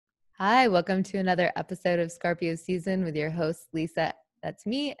Hi, welcome to another episode of Scorpio Season with your host, Lisa. That's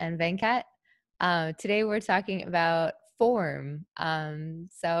me, and Venkat. Today we're talking about form.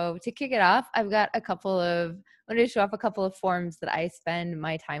 So to kick it off, I wanted to show off a couple of forms that I spend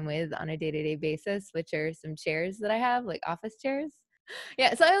my time with on a day-to-day basis, which are some chairs that I have, like office chairs.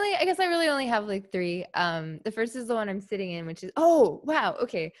 Yeah, so I guess I really only have like three. The first is the one I'm sitting in, which is, oh, wow,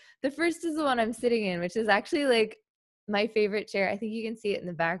 okay. The first is the one I'm sitting in, which is actually like my favorite chair. I think you can see it in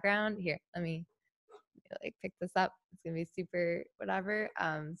the background. Here, let me like pick this up. It's gonna be super whatever.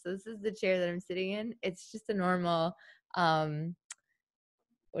 So this is the chair that I'm sitting in. It's just a normal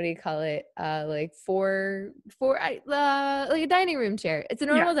what do you call it? Like like a dining room chair. It's a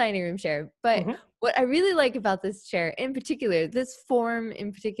Yeah. normal dining room chair. But hmm what I really like about this chair in particular, this form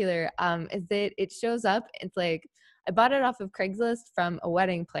in particular, is that it shows up. It's like I bought it off of Craigslist from a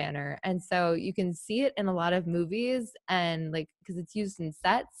wedding planner. And so you can see it in a lot of movies and like because it's used in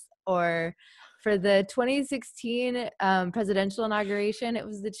sets or for the 2016 presidential inauguration, it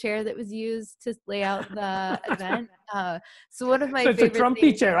was the chair that was used to lay out the event. So one of my So it's a favorite Trumpy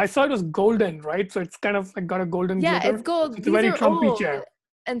things, chair. I saw it was golden, right? So it's kind of like got a golden yeah, it's glitter. So gold. it's a These very are Trumpy old. chair.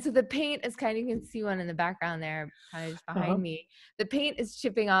 And so the paint is kind of, you can see one in the background there, kind of just Uh-huh. behind me. The paint is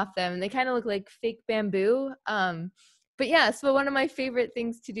chipping off them and they kind of look like fake bamboo. But yeah, so one of my favorite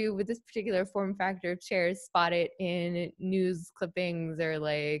things to do with this particular form factor of chairs, spot it in news clippings or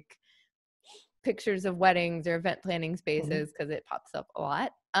like pictures of weddings or event planning hmm spaces because it pops up a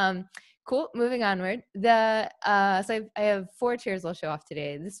lot. Cool. Moving onward. I have four chairs I'll show off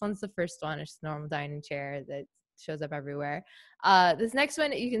today. This one's the first one. It's a normal dining chair that shows up everywhere. This next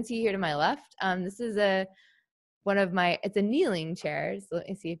one you can see here to my left. This is it's a kneeling chair. So let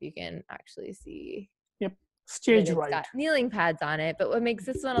me see if you can actually see Yep. that Stage it's right. got kneeling pads on it. But what makes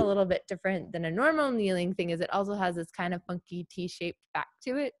this one a little bit different than a normal kneeling thing is it also has this kind of funky T-shaped back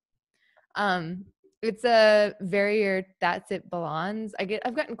to it. It's a Verrier That's It Belongs.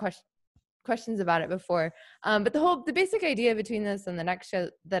 I've gotten questions about it before. But the basic idea between this and the next chair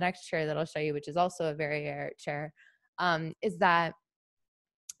that I'll show you, which is also a Verrier chair, is that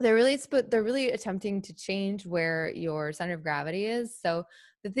they're really attempting to change where your center of gravity is. So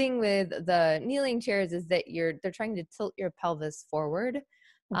the thing with the kneeling chairs is that they're trying to tilt your pelvis forward.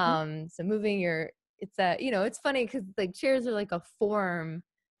 hmm So moving it's funny because like chairs are like a form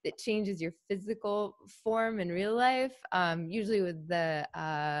that changes your physical form in real life. Usually with the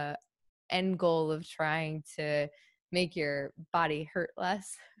end goal of trying to make your body hurt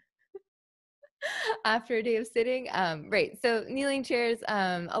less after a day of sitting. Right. So kneeling chairs,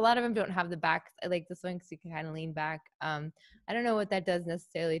 a lot of them don't have the back. I like this one because you can kind of lean back. I don't know what that does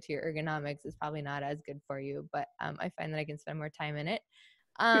necessarily to your ergonomics. It's probably not as good for you, but I find that I can spend more time in it.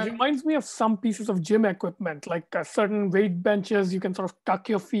 It reminds me of some pieces of gym equipment, like certain weight benches. You can sort of tuck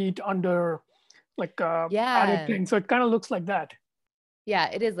your feet under, like added Yeah. thing. So it kind of looks like that. Yeah,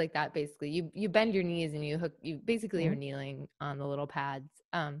 it is like that basically. You bend your knees and you basically are hmm kneeling on the little pads.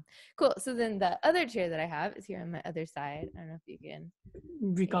 Cool. So then the other chair that I have is here on my other side. I don't know if you can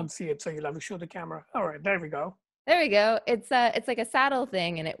We see. can't see it, so you'll have to show the camera. All right, there we go. There we go. It's like a saddle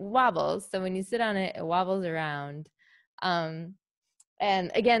thing and it wobbles. So when you sit on it, it wobbles around. Um,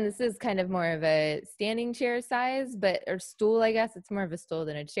 and again, this is kind of more of a standing chair size, or stool, I guess. It's more of a stool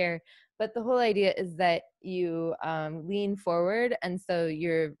than a chair. But the whole idea is that you lean forward. And so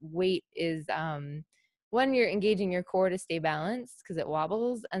your weight is, one, you're engaging your core to stay balanced because it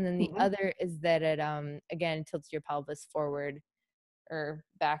wobbles. And then the hmm other is that it, again, tilts your pelvis forward or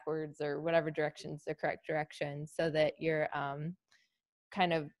backwards or whatever direction's the correct direction so that you're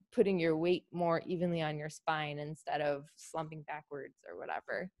kind of putting your weight more evenly on your spine instead of slumping backwards or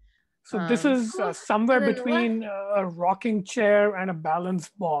whatever. So this is Cool. somewhere And then the left, between a rocking chair and a balance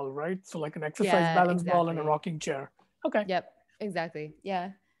ball, right? So like an exercise yeah, balance ball and a exactly. rocking chair. Okay. Yep, exactly. Yeah.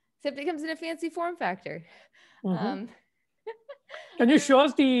 Except it comes in a fancy form factor. hmm Um, Can you show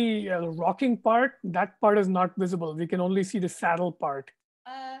us the rocking part? That part is not visible. We can only see the saddle part.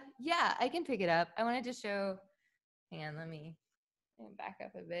 yeah, I can pick it up. I wanted to show, hang on, let me back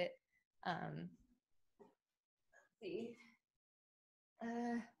up a bit. Let's see.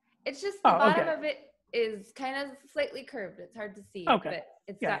 Uh, it's just the Oh, bottom okay. of it is kind of slightly curved. It's hard to see, Okay. but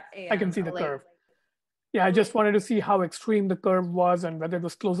it's Yeah, got I can see a the light, curve. Yeah, I a just light wanted to see how extreme the curve was and whether it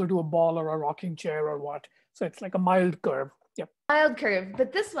was closer to a ball or a rocking chair or what. So it's like a mild curve. Yep. mild curve.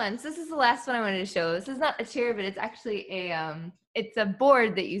 But this is the last one I wanted to show. This is not a chair, but it's actually it's a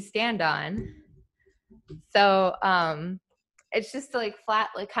board that you stand on. So it's just like flat,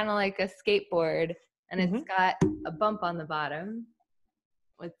 like kind of like a skateboard, and it's hmm got a bump on the bottom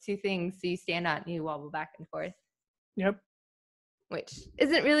with two things. So you stand on and you wobble back and forth. Yep. which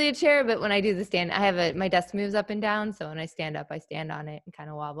isn't really a chair, but when I do the stand, my desk moves up and down. So when I stand up, I stand on it and kind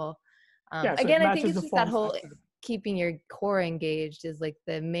of wobble. Yeah, so it Again, I think matches it's the just that form whole factor. keeping your core engaged is like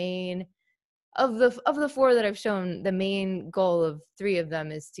the main of the 4 that I've shown. The main goal of 3 of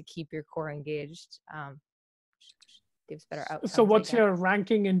them is to keep your core engaged. Gives better outcomes. So what's your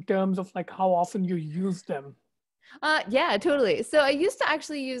ranking in terms of like how often you use them? Yeah, totally. So I used to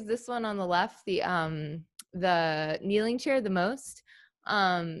actually use this one on the left, the kneeling chair, the most.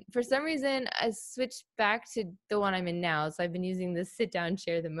 For some reason, I switched back to the one I'm in now. So I've been using this sit down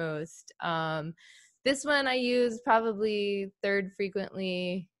chair the most. This one I use probably 3rd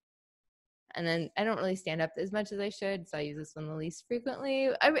frequently. And then I don't really stand up as much as I should. So I use this one the least frequently.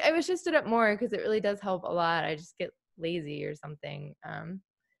 I wish I stood up more because it really does help a lot. I just get lazy or something.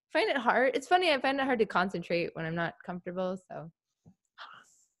 Find it hard. It's funny. I find it hard to concentrate when I'm not comfortable. So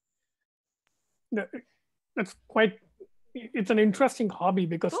That's quite, it's an interesting hobby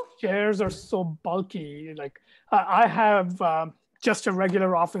because cool. chairs are so bulky. Like I have just a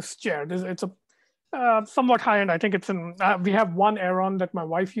regular office chair. It's a somewhat high end. I think we have one Aeron that my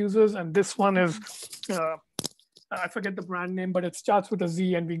wife uses, and this one is, I forget the brand name, but it starts with a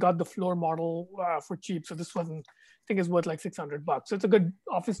Z, and we got the floor model for cheap. So this one, I think, is worth like $600. So it's a good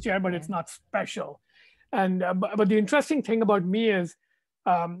office chair, but it's not special. And but the interesting thing about me is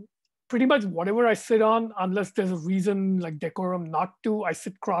pretty much whatever I sit on, unless there's a reason like decorum not to, I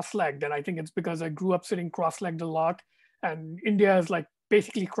sit cross-legged. And I think it's because I grew up sitting cross-legged a lot. And India is like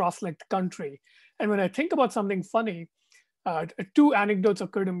basically cross-legged country. And when I think about something funny, 2 anecdotes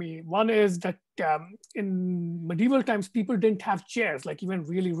occur to me. One is that in medieval times, people didn't have chairs, like even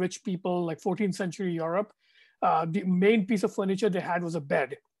really rich people, like 14th century Europe. The main piece of furniture they had was a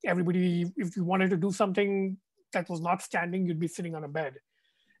bed. Everybody, if you wanted to do something that was not standing, you'd be sitting on a bed.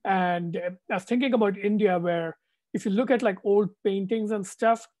 And I was thinking about India, where if you look at like old paintings and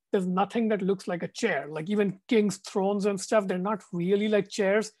stuff, there's nothing that looks like a chair. Like even king's thrones and stuff, they're not really like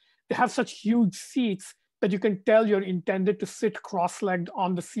chairs. They have such huge seats that you can tell you're intended to sit cross-legged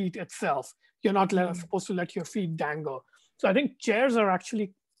on the seat itself. You're not supposed to let your feet dangle. So I think chairs are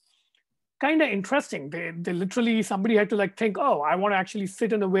actually kind of interesting. They literally, somebody had to like think, oh, I want to actually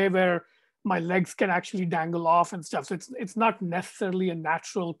sit in a way where my legs can actually dangle off and stuff. So it's not necessarily a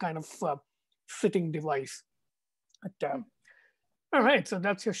natural kind of sitting device. But, all right, so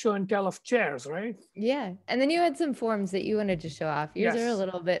that's your show and tell of chairs, right? Yeah, and then you had some forms that you wanted to show off. Yours are a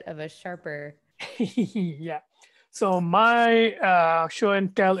little bit of a sharper. Yeah. So my show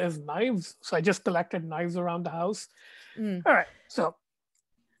and tell is knives. So I just collected knives around the house. All right, so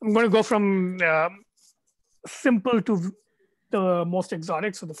I'm going to go from simple to the most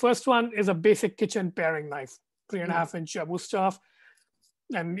exotic. So the first one is a basic kitchen paring knife, 3.5-inch Wusthof.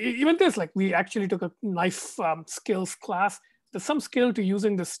 And even this, like we actually took a knife skills class. There's some skill to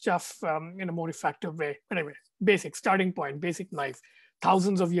using this stuff in a more effective way. Anyway, basic starting point, basic knife.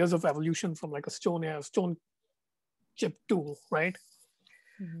 Thousands of years of evolution from like a stone chip tool, right?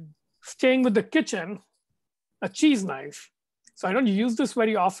 Staying with the kitchen, a cheese knife. So I don't use this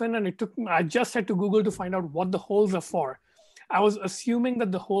very often, and I just had to Google to find out what the holes are for. I was assuming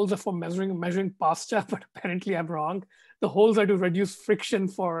that the holes are for measuring pasta, but apparently I'm wrong. The holes are to reduce friction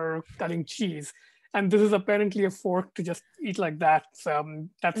for cutting cheese. And this is apparently a fork to just eat like that. So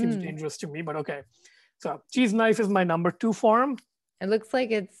that seems dangerous to me, but okay. So cheese knife is my number 2 form. It looks like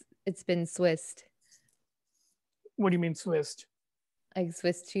it's been Swissed. What do you mean Swissed? Like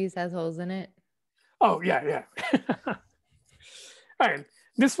Swiss cheese has holes in it. Oh, yeah. All right.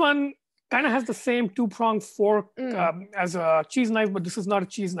 This one kind of has the same 2-pronged fork as a cheese knife, but this is not a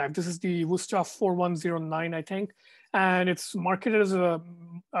cheese knife. This is the Wusthof 4109, I think. And it's marketed as a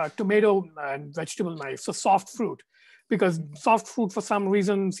tomato and vegetable knife, so soft fruit, because soft fruit for some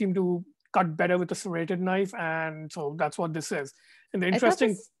reason seem to cut better with a serrated knife, and so that's what this is. And the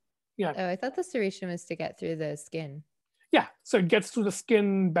interesting, I thought the serration was to get through the skin. Yeah, so it gets through the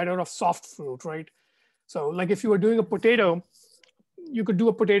skin better of soft fruit, right? So like if you were doing a potato, you could do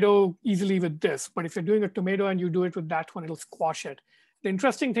a potato easily with this, but if you're doing a tomato and you do it with that one, it'll squash it. The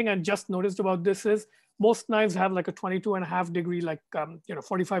interesting thing I just noticed about this is most knives have like a 22.5 degree, like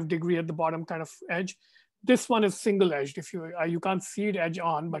 45 degree at the bottom kind of edge. This one is single edged. If you can't see it edge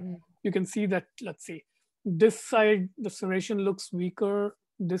on, but you can see that. Let's see, this side the serration looks weaker.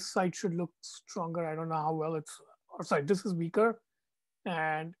 This side should look stronger. I don't know how well it's. Or sorry, this is weaker,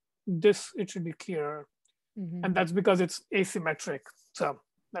 and this it should be clearer. And that's because it's asymmetric. So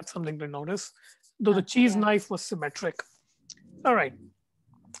that's something to notice. Though the cheese knife was symmetric. All right,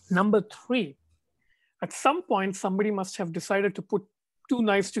 number 3. At some point, somebody must have decided to put 2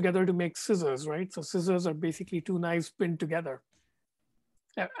 knives together to make scissors, right? So scissors are basically 2 knives pinned together.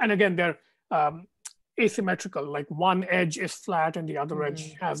 And again, they're asymmetrical, like one edge is flat and the other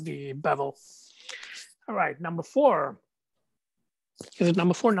edge has the bevel. All right, number 4. Is it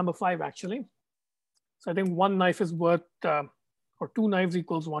number 4? Number 5, actually. So I think one knife is worth, or 2 knives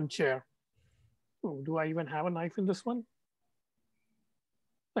equals 1 chair. Oh, do I even have a knife in this one?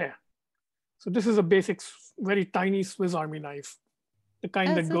 Oh, yeah. So this is a basic, very tiny Swiss Army knife. The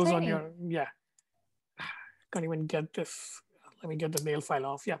kind that so goes on tiny. your, yeah. Can't even get this. Let me get the nail file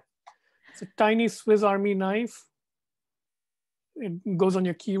off. Yeah. It's a tiny Swiss Army knife. It goes on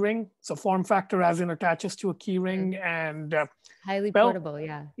your key ring. So form factor as in attaches to a key ring and Highly well, portable,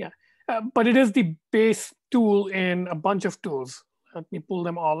 yeah. yeah. But it is the base tool in a bunch of tools. Let me pull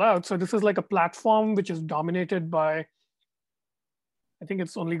them all out. So this is like a platform which is dominated by, I think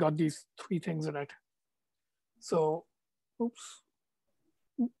it's only got these 3 things in it. So, oops.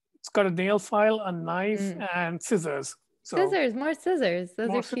 It's got a nail file, a knife, and scissors. So scissors, more scissors. Those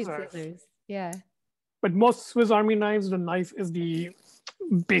more are cute scissors. scissors. Yeah. But most Swiss Army knives, the knife is the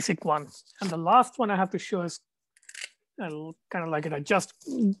basic one. And the last one I have to show is kind of like it. I just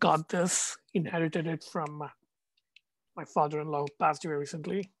got this, inherited it from my father-in-law who passed away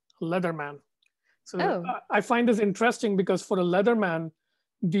recently, a Leatherman. So I find this interesting because for a Leatherman,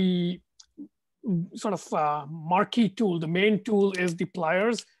 the sort of marquee tool, the main tool is the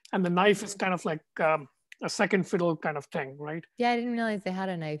pliers, and the knife is kind of like a second fiddle kind of thing, right? Yeah, I didn't realize they had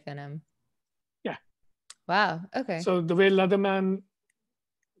a knife in them. Yeah. Wow. Okay. So the way Leatherman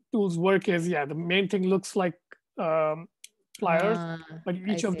tools work is, yeah, the main thing looks like pliers, but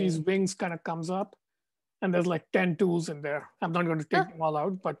each of these wings kind of comes up, and there's like 10 tools in there. I'm not going to take them all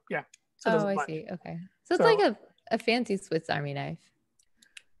out, but yeah. So there's a bunch. See. Okay. So it's like a fancy Swiss Army knife.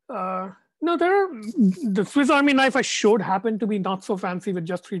 No, the Swiss Army knife I showed happened to be not so fancy with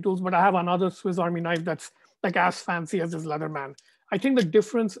just 3 tools, but I have another Swiss Army knife that's like as fancy as this Leatherman. I think the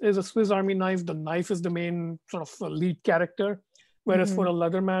difference is a Swiss Army knife, the knife is the main sort of lead character, whereas for a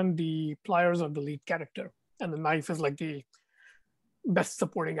Leatherman, the pliers are the lead character, and the knife is like the best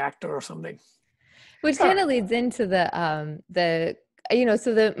supporting actor or something. Which kind of leads into the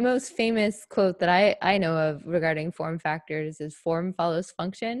so the most famous quote that I know of regarding form factors is form follows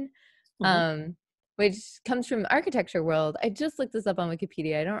function, which comes from the architecture world. I just looked this up on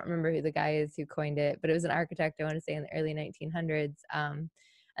Wikipedia. I don't remember who the guy is who coined it, but it was an architect, I want to say in the early 1900s. And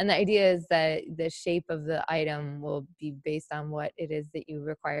the idea is that the shape of the item will be based on what it is that you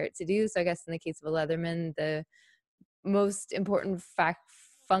require it to do. So I guess in the case of a Leatherman, the most important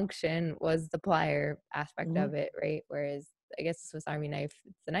function was the plier aspect of it, right? Whereas I guess the Swiss Army knife,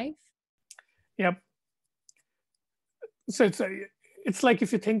 it's the knife. Yep. So it's like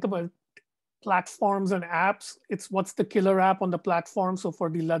if you think about platforms and apps, it's what's the killer app on the platform. So for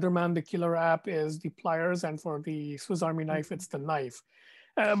the Leatherman, the killer app is the pliers, and for the Swiss Army knife, it's the knife.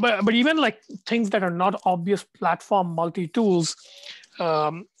 But even like things that are not obvious platform multi-tools,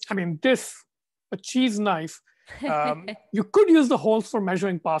 I mean, a cheese knife, you could use the holes for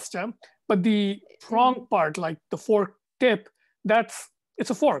measuring pasta, but the prong part, like the fork tip, it's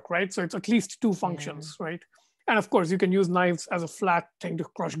a fork, right? So it's at least 2 functions, right? And of course, you can use knives as a flat thing to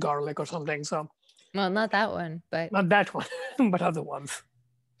crush garlic or something. So, well, not that one, but not that one, but other ones.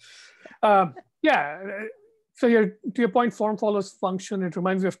 Yeah. So to your point, form follows function. It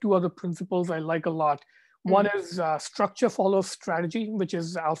reminds me of 2 other principles I like a lot. One is structure follows strategy, which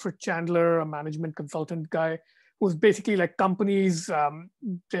is Alfred Chandler, a management consultant guy, who's basically like companies,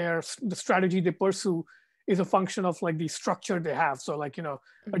 the strategy they pursue is a function of like the structure they have. So like,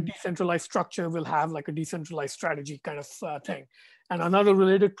 a decentralized structure will have like a decentralized strategy kind of thing. And another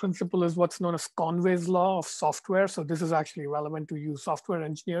related principle is what's known as Conway's law of software. So this is actually relevant to you software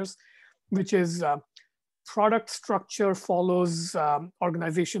engineers, which is product structure follows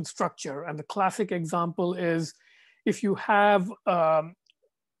organization structure. And the classic example is if you have a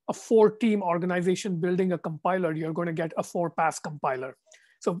 4-team organization building a compiler, you're going to get a 4-pass compiler.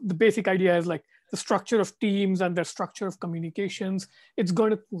 So the basic idea is like the structure of teams and their structure of communications, it's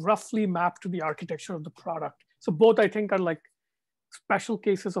going to roughly map to the architecture of the product. So both, I think, are like special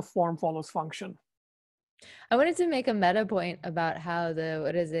cases of form follows function. I wanted to make a meta point about how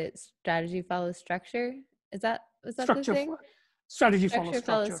strategy follows structure. Was that the thing? Strategy follows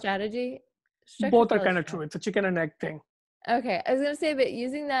structure. Strategy. Both are kind of true. It's a chicken and egg thing. Okay, I was gonna say, but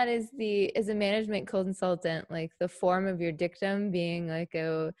using that as a management consultant, like the form of your dictum being like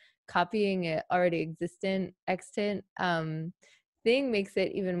copying an already existent extant thing makes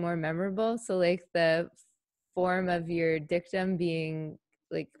it even more memorable. So like the form of your dictum being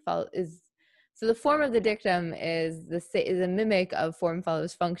like so the form of the dictum is a mimic of form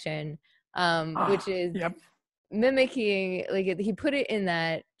follows function, which is mimicking, like he put it in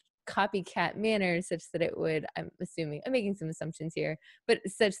that copycat manner such that it would, I'm making some assumptions here, but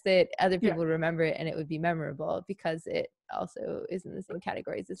such that other Yeah. people would remember it and it would be memorable because it also is in the same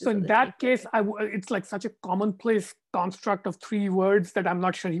categories as So this in other that thing. case, it's like such a commonplace construct of 3 words that I'm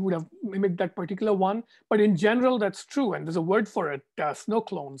not sure he would have mimicked that particular one. But in general, that's true. And there's a word for it, snow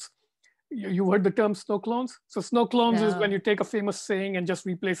clones. You heard the term snow clones? So snow clones is when No. you take a famous saying and just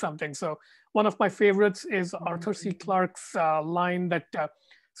replay something. So one of my favorites is Arthur C. Clarke's line that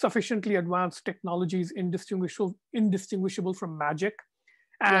sufficiently advanced technology is indistinguishable from magic.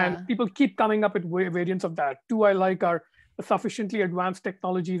 And Yeah. people keep coming up with variants of that. Two I like are sufficiently advanced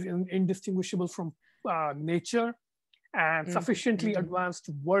technologies indistinguishable from nature, and sufficiently advanced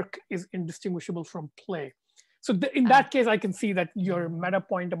work is indistinguishable from play. So in that case, I can see that your meta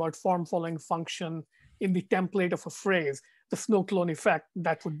point about form following function in the template of a phrase, the snow clone effect,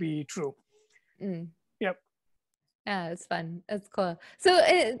 that would be true. Yep. Yeah, it's fun. It's cool. So,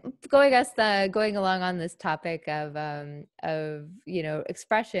 going along on this topic of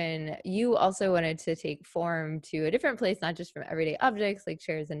expression, you also wanted to take form to a different place, not just from everyday objects like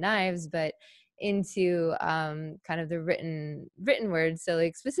chairs and knives, but into kind of the written words. So,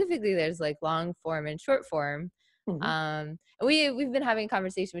 like specifically, there's like long form and short form. And we've been having a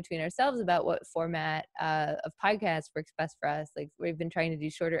conversation between ourselves about what format of podcast works best for us. Like we've been trying to do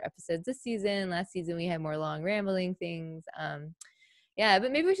shorter episodes this season. Last season we had more long rambling things. Yeah,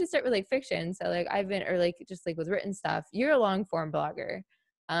 but maybe we should start with like fiction. So like or like just like with written stuff. You're a long form blogger.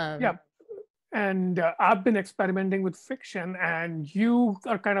 Yeah. And I've been experimenting with fiction, and you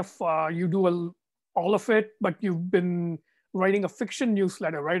are kind of you do all of it, but you've been writing a fiction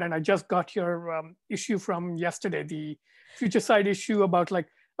newsletter, right? And I just got your issue from yesterday, the Future Side issue about like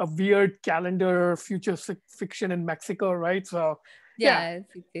a weird calendar future fiction in Mexico, right? So yeah,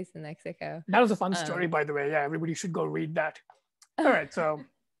 it's based in Mexico. That was a fun story, by the way. Yeah, everybody should go read that. All right, so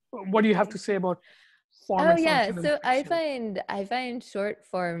what do you have to say about form and function in So fiction? I find short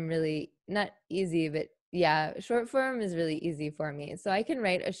form really not easy, but yeah, short form is really easy for me. So I can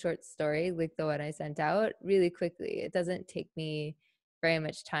write a short story like the one I sent out really quickly. It doesn't take me very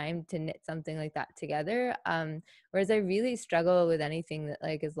much time to knit something like that together. Whereas I really struggle with anything that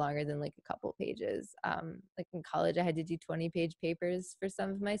like is longer than like a couple pages. Like in college, I had to do 20-page papers for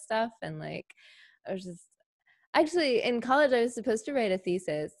some of my stuff, and like I was just actually in college I was supposed to write a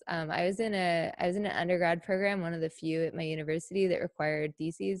thesis. I was in an undergrad program, one of the few at my university that required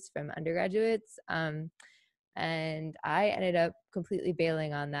theses from undergraduates. And I ended up completely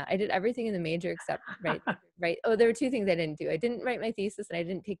bailing on that. I did everything in the major except write. Oh, there were two things I didn't do. I didn't write my thesis, and I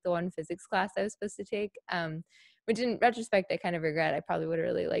didn't take the one physics class I was supposed to take. Which in retrospect I kind of regret. I probably would have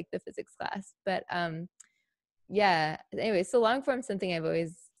really liked the physics class. But yeah. Anyway, so long form something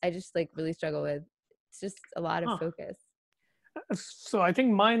I just like really struggle with. It's just a lot of Huh. focus. So I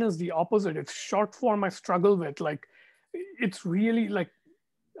think mine is the opposite. It's short form I struggle with. Like, it's really like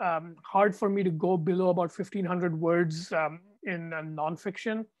hard for me to go below about 1,500 words in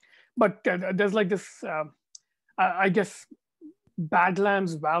nonfiction. But there's like this, I guess,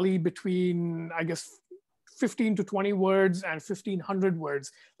 Badlands Valley between, I guess, 15 to 20 words and 1,500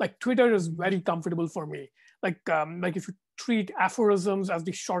 words. Like Twitter is very comfortable for me. Like if you treat aphorisms as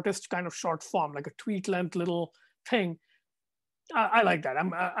the shortest kind of short form, like a tweet length little thing, I like that.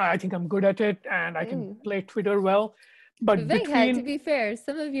 I think I'm good at it, and I can play Twitter well. But Venkat, to between be fair,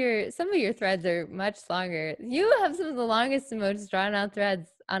 some of your threads are much longer. You have some of the longest and most drawn out threads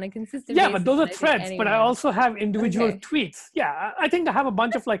on a consistent yeah, but basis those than are I think threads. But I anyone. also have individual Okay. tweets. Yeah, I think I have a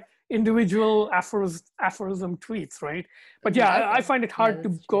bunch of like individual aphorism tweets, right? But yeah, I Okay. find it Yeah, hard to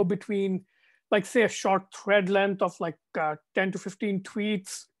that's go true. between, like, say, a short thread length of like 10 to 15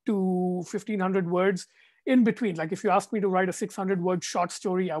 tweets to 1,500 words. In between, like if you ask me to write a 600-word short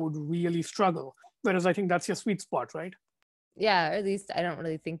story, I would really struggle. Whereas I think that's your sweet spot, right? Yeah, or at least I don't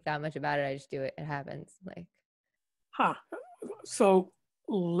really think that much about it. I just do it. It happens. Like, Huh. So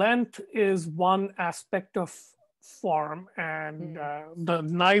length is one aspect of form, and the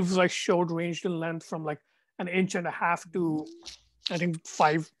knives I showed ranged in length from like an inch and a half to, I think,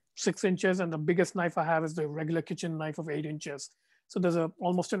 5, 6 inches, and the biggest knife I have is the regular kitchen knife of 8 inches. So there's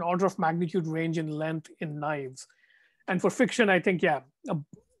almost an order of magnitude range in length in knives. And for fiction, I think, yeah,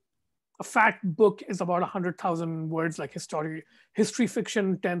 a fat book is about 100,000 words. Like history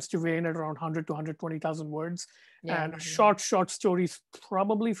fiction tends to weigh in at around 100 to 120,000 words, yeah, and a short stories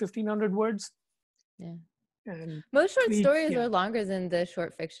probably 1,500 words. yeah. And Most short tweets, stories yeah. are longer than the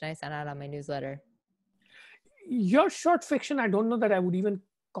short fiction I sent out on my newsletter. Your short fiction, I don't know that I would even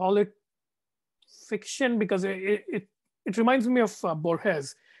call it fiction, because it reminds me of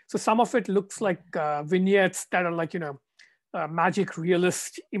Borges. So some of it looks like vignettes that are like, magic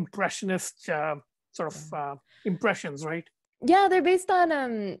realist, impressionist sort of impressions, right? Yeah, they're based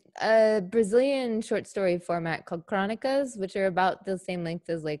on a Brazilian short story format called Crônicas, which are about the same length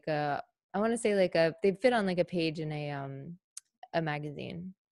as like I want to say like they fit on like a page in a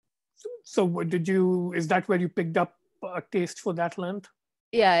magazine. So is that where you picked up a taste for that length?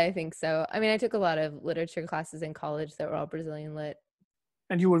 Yeah, I think so. I mean, I took a lot of literature classes in college that were all Brazilian lit.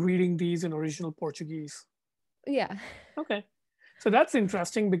 And you were reading these in original Portuguese. Yeah. Okay. So that's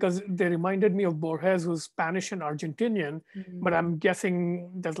interesting because they reminded me of Borges, who's Spanish and Argentinian, but I'm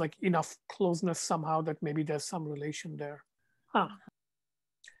guessing there's like enough closeness somehow that maybe there's some relation there. Huh.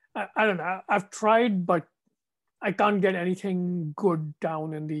 I don't know. I've tried, but I can't get anything good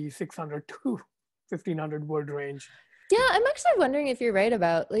down in the 600 to 1500 word range. Yeah, I'm actually wondering if you're right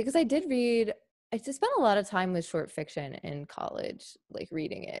about like because I just spent a lot of time with short fiction in college, like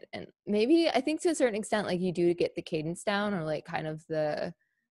reading it. And maybe I think to a certain extent, like you do get the cadence down or like kind of the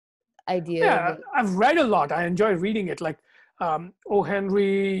idea of Yeah, it. I've read a lot. I enjoy reading it, like O.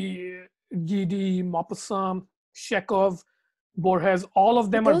 Henry, Gide, Maupassant, Chekhov, Borges. All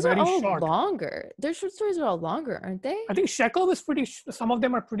of But them are those are very all short. longer. Their short stories are all longer, aren't they? I think Chekhov is some of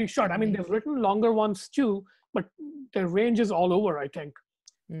them are pretty short. I mean, they've written longer ones too, but their range is all over, I think.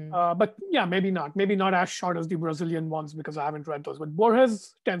 But yeah, maybe not. Maybe not as short as the Brazilian ones because I haven't read those. But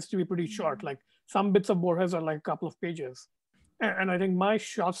Borges tends to be pretty short. Like some bits of Borges are like a couple of pages. And I think my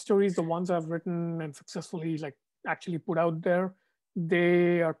short stories, the ones I've written and successfully like actually put out there,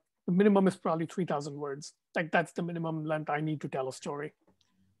 they are the minimum is probably 3,000 words. Like that's the minimum length I need to tell a story.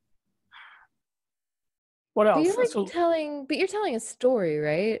 What But else? you're like So you're telling a story,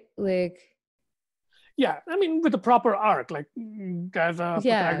 right? Like, yeah, I mean with a proper arc, like there's a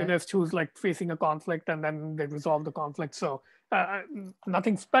yeah. protagonist who's like facing a conflict and then they resolve the conflict. So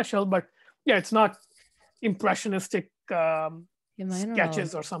nothing special, but yeah, it's not impressionistic Yeah, mine are all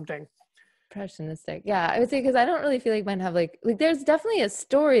sketches or something. impressionistic. Yeah, I would say because I don't really feel like mine have like there's definitely a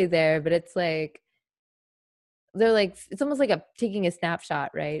story there, but it's like they're like it's almost like taking a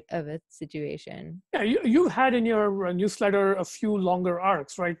snapshot, right, of a situation. Yeah, you've had in your newsletter a few longer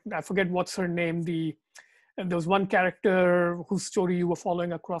arcs, right? I forget what's her name. And there was one character whose story you were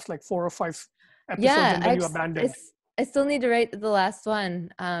following across like 4 or 5 episodes, Yeah, and then you abandoned. I still need to write the last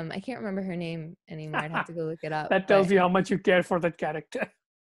one. I can't remember her name anymore. I'd have to go look it up. That But tells you how much you care for that character.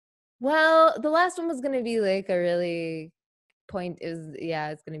 well, the last one was gonna be like a really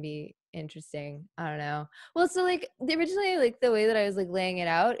it's gonna be interesting. I don't know. Well, so like originally like the way that I was like laying it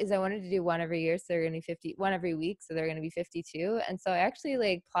out is I wanted to do one every year, so they're gonna be 51 every week, so they're gonna be 52. And so I actually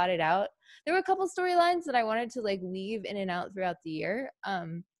like plotted out. There were a couple storylines that I wanted to like weave in and out throughout the year.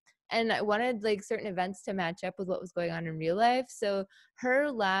 And I wanted like certain events to match up with what was going on in real life. So her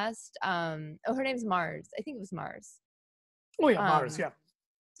last her name's Mars. I think it was Mars. Oh yeah, Mars. Yeah,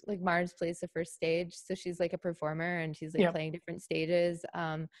 Like Mars plays the first stage, so she's like a performer and she's like yeah. playing different stages.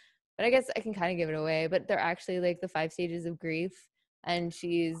 But I guess I can kind of give it away, but they're actually like the 5 stages of grief, and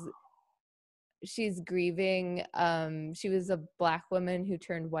she's grieving. She was a Black woman who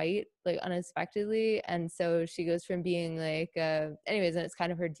turned white like unexpectedly, and so she goes from being like anyways, and it's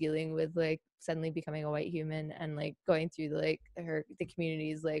kind of her dealing with like suddenly becoming a white human and like going through the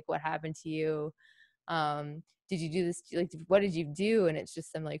communities, like what happened to you, did you do this, like what did you do, and it's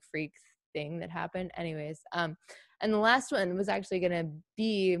just some like freak thing that happened. Anyways, and the last one was actually gonna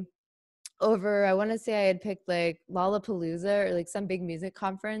be over, I want to say I had picked like Lollapalooza or like some big music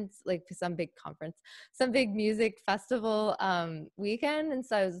conference, like some big music festival weekend. And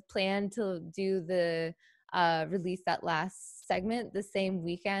so I was planned to do the release that last segment the same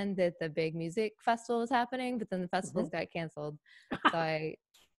weekend that the big music festival was happening, but then the festivals got canceled, so I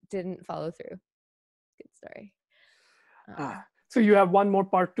didn't follow through. Good story. So you have one more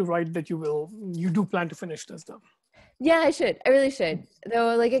part to write that you do plan to finish this though. Yeah, I really should.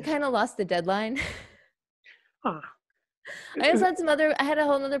 Though like it kind of lost the deadline. Huh. I had a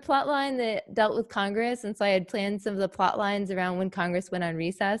whole other plot line that dealt with Congress, and so I had planned some of the plot lines around when Congress went on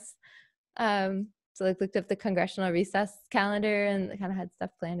recess. So like looked up the congressional recess calendar and kind of had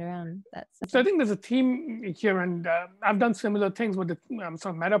stuff planned around that stuff. So I think there's a theme here, and I've done similar things. But the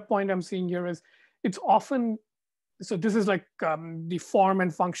sort of meta point I'm seeing here is it's often, so this is like the form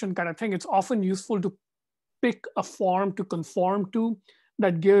and function kind of thing. It's often useful to pick a form to conform to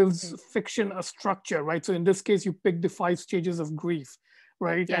that gives fiction a structure, right? So in this case, you pick the 5 stages of grief,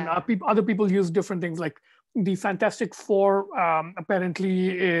 right? Yeah. And other people use different things. Like the Fantastic Four apparently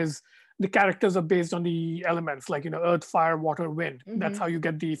is the characters are based on the elements, like earth, fire, water, wind. That's how you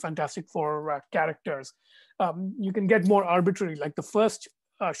get the Fantastic Four characters. You can get more arbitrary. Like the first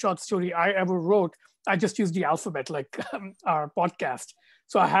short story I ever wrote, I just used the alphabet, like our podcast.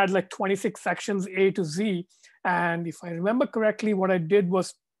 So I had like 26 sections, A to Z. And if I remember correctly, what I did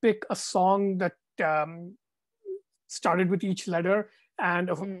was pick a song that started with each letter, and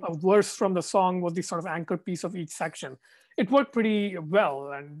a verse from the song was the sort of anchor piece of each section. It worked pretty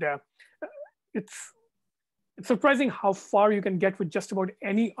well, and it's surprising how far you can get with just about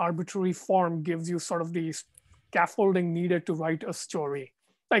any arbitrary form gives you sort of the scaffolding needed to write a story.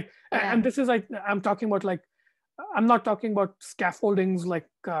 Like, and this is like, I'm not talking about scaffoldings like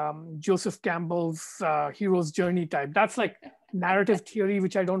Joseph Campbell's hero's journey type. That's like narrative theory,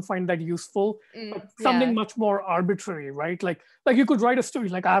 which I don't find that useful, but something much more arbitrary, right? Like you could write a story,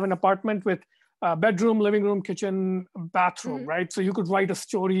 like I have an apartment with bedroom, living room, kitchen, bathroom, right? So you could write a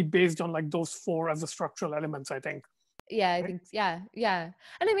story based on like those four as the structural elements, I think. Yeah, I think, yeah.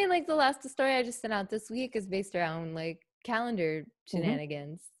 And I mean, like the last story I just sent out this week is based around like calendar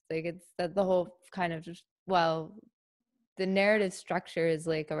shenanigans. Like it's the whole kind of just, well, the narrative structure is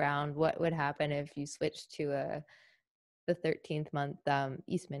like around what would happen if you switched to the 13th month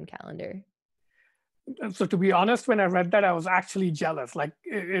Eastman calendar. So to be honest, when I read that, I was actually jealous. Like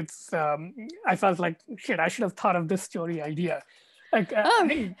I felt like, shit, I should have thought of this story idea. Like, I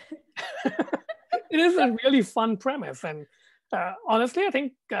think it is a really fun premise. And honestly, I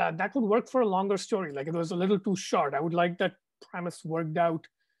think that would work for a longer story. Like it was a little too short. I would like that premise worked out.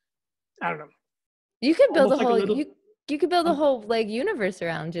 I don't know. You could build a whole, you could build a whole like universe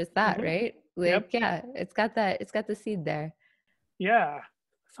around just that, right? Like, yeah, it's got the seed there. Yeah.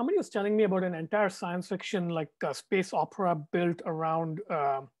 Somebody was telling me about an entire science fiction, like space opera built around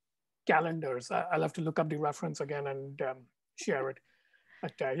calendars. I'll have to look up the reference again and share it.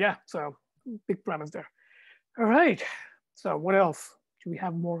 But yeah, so big premise there. All right. So what else? Do we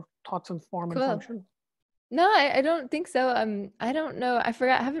have more thoughts on form and function? No, I don't think so. I don't know. I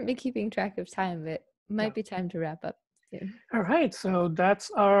forgot. I haven't been keeping track of time, but it might be time to wrap up soon. All right. So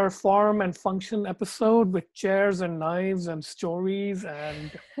that's our form and function episode with chairs and knives and stories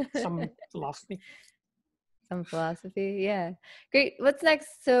and some philosophy. Some philosophy. Yeah. Great. What's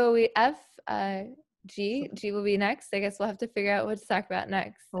next? So we F, G. G will be next. I guess we'll have to figure out what to talk about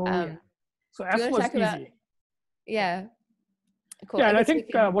next. Yeah. So F was easy. About, yeah. Cool. Yeah, and I think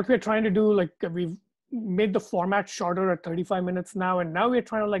what we're trying to do, like we've made the format shorter at 35 minutes now, and now we're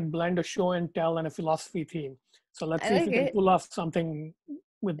trying to like blend a show and tell and a philosophy theme. So let's see if we can pull off something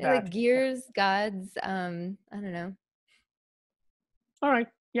with that. Like gears, gods, I don't know. All right.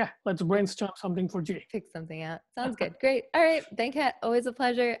 Yeah, let's brainstorm something for G. Pick something out. Sounds good. Great. All right. Venkat, always a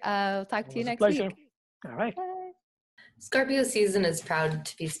pleasure. I'll talk to you next week. All right. Bye. Scorpio season is proud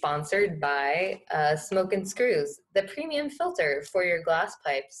to be sponsored by Smoke and Screws, the premium filter for your glass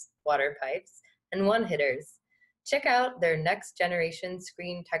pipes, water pipes, and one-hitters. Check out their next generation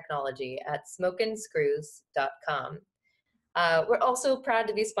screen technology at smokeandscrews.com. We're also proud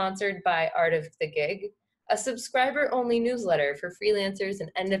to be sponsored by Art of the Gig, a subscriber-only newsletter for freelancers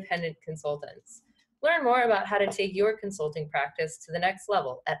and independent consultants. Learn more about how to take your consulting practice to the next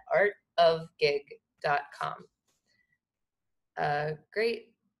level at artofgig.com.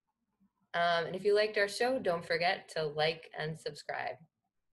 Great. And if you liked our show, don't forget to like and subscribe.